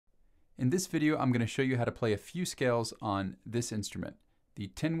In this video, I'm going to show you how to play a few scales on this instrument, the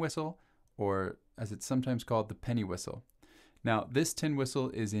tin whistle, or as it's sometimes called, the penny whistle. Now, this tin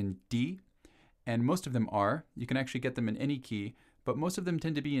whistle is in D, and most of them are. You can actually get them in any key, but most of them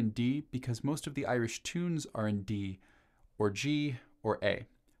tend to be in D because most of the Irish tunes are in D, or G, or A.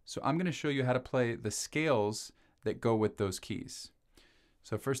 So I'm going to show you how to play the scales that go with those keys.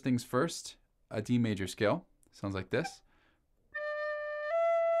 So first things first, a D major scale. Sounds like this.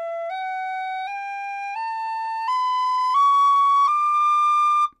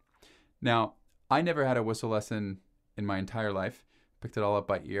 Now, I never had a whistle lesson in my entire life. Picked it all up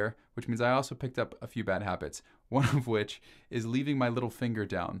by ear, which means I also picked up a few bad habits. One of which is leaving my little finger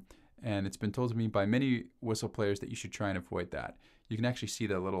down. And it's been told to me by many whistle players that you should try and avoid that. You can actually see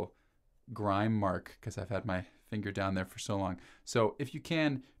the little grime mark because I've had my finger down there for so long. So if you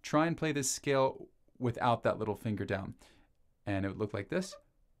can, try and play this scale without that little finger down. And it would look like this.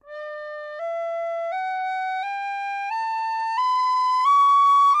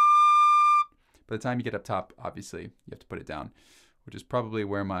 By the time you get up top, obviously, you have to put it down, which is probably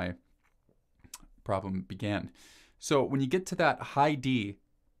where my problem began. So when you get to that high D,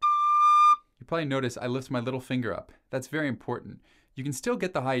 you probably notice I lift my little finger up. That's very important. You can still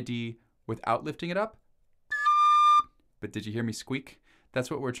get the high D without lifting it up, but did you hear me squeak?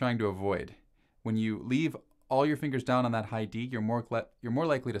 That's what we're trying to avoid. When you leave all your fingers down on that high D, you're more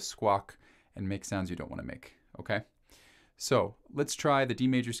likely to squawk and make sounds you don't want to make, okay? So let's try the D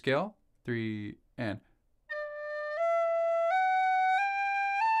major scale. 3 and.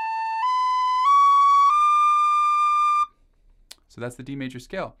 So that's the D major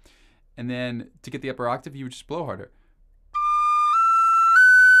scale. And then to get the upper octave, you would just blow harder.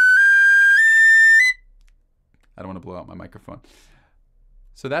 I don't want to blow out my microphone.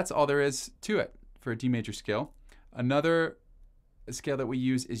 So that's all there is to it for a D major scale. Another scale that we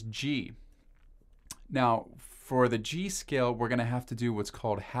use is G. Now, for the G scale, we're going to have to do what's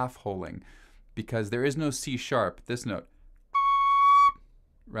called half-holing because there is no C sharp, this note,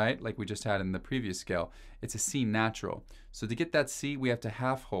 right? Like we just had in the previous scale. It's a C natural. So to get that C, we have to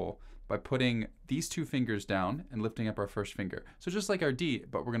half-hole by putting these two fingers down and lifting up our first finger. So just like our D,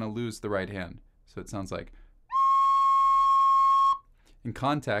 but we're going to lose the right hand. So it sounds like. In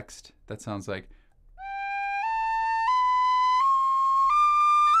context, that sounds like.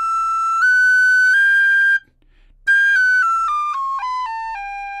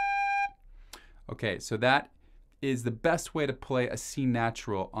 Okay, so that is the best way to play a C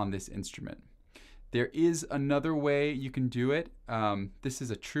natural on this instrument. There is another way you can do it. This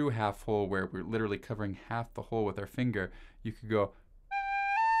is a true half hole where we're literally covering half the hole with our finger. You could go,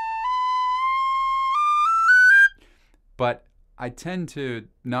 but I tend to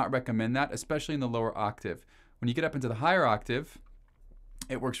not recommend that, especially in the lower octave. When you get up into the higher octave,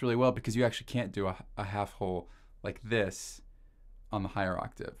 it works really well because you actually can't do a half hole like this on the higher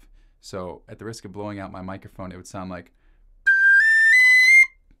octave. So at the risk of blowing out my microphone, it would sound like,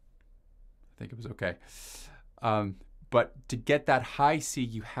 I think it was okay. But to get that high C,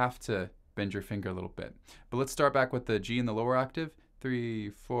 you have to bend your finger a little bit. But let's start back with the G in the lower octave.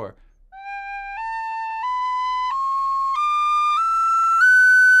 3, 4.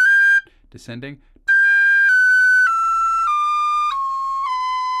 Descending.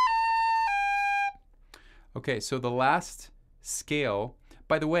 Okay, so the last scale.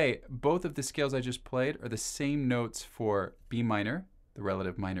 By the way, both of the scales I just played are the same notes for B minor, the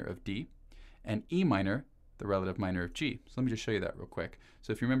relative minor of D, and E minor, the relative minor of G. So let me just show you that real quick.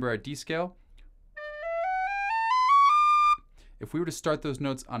 So if you remember our D scale, if we were to start those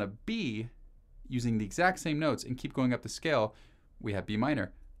notes on a B using the exact same notes and keep going up the scale, we have B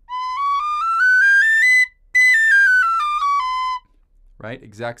minor. Right?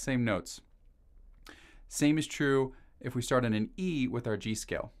 Exact same notes. Same is true if we start on an E with our G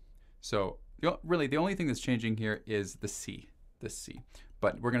scale. So really the only thing that's changing here is the C, this C.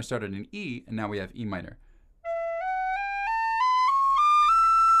 But we're going to start at an E, and now we have E minor.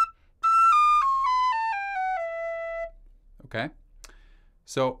 Okay?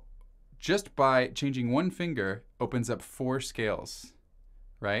 So just by changing one finger opens up 4 scales,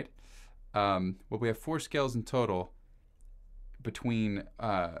 right? Well, we have 4 scales in total between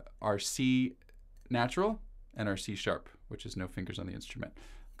our C natural and our C sharp, which is no fingers on the instrument. I'm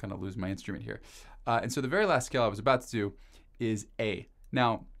kind of lose my instrument here. And so the very last scale I was about to do is A.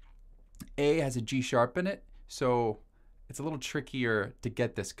 Now, A has a G sharp in it, so it's a little trickier to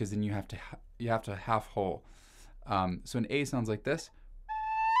get this because then you have to half hole. So an A sounds like this.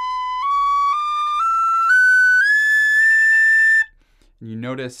 And you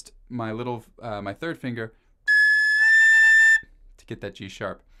noticed my little my third finger to get that G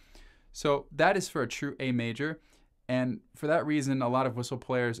sharp. So that is for a true A major. And for that reason, a lot of whistle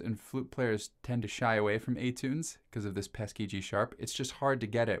players and flute players tend to shy away from A tunes because of this pesky G sharp. It's just hard to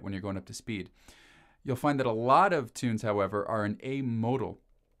get it when you're going up to speed. You'll find that a lot of tunes, however, are in A modal.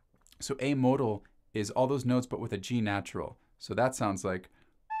 So A modal is all those notes but with a G natural. So that sounds like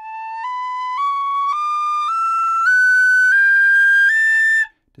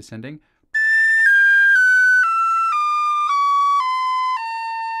descending.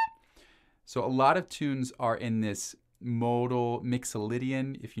 So a lot of tunes are in this modal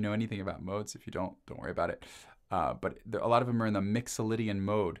mixolydian. If you know anything about modes, if you don't worry about it. But a lot of them are in the mixolydian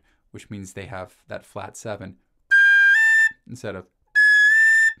mode, which means they have that flat 7 instead of.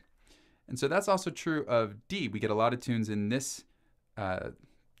 And so that's also true of D. We get a lot of tunes in this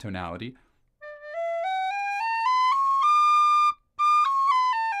tonality.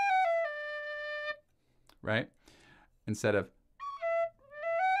 Right? Instead of.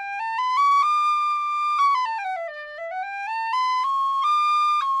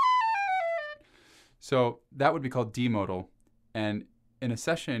 So that would be called D modal. And in a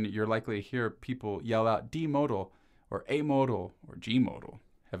session, you're likely to hear people yell out D modal or A modal or G modal,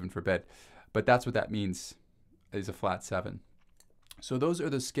 heaven forbid. But that's what that means, is a flat 7. So those are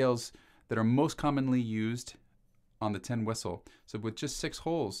the scales that are most commonly used on the tin whistle. So with just 6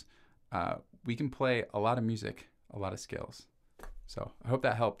 holes, we can play a lot of music, a lot of scales. So I hope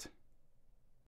that helped.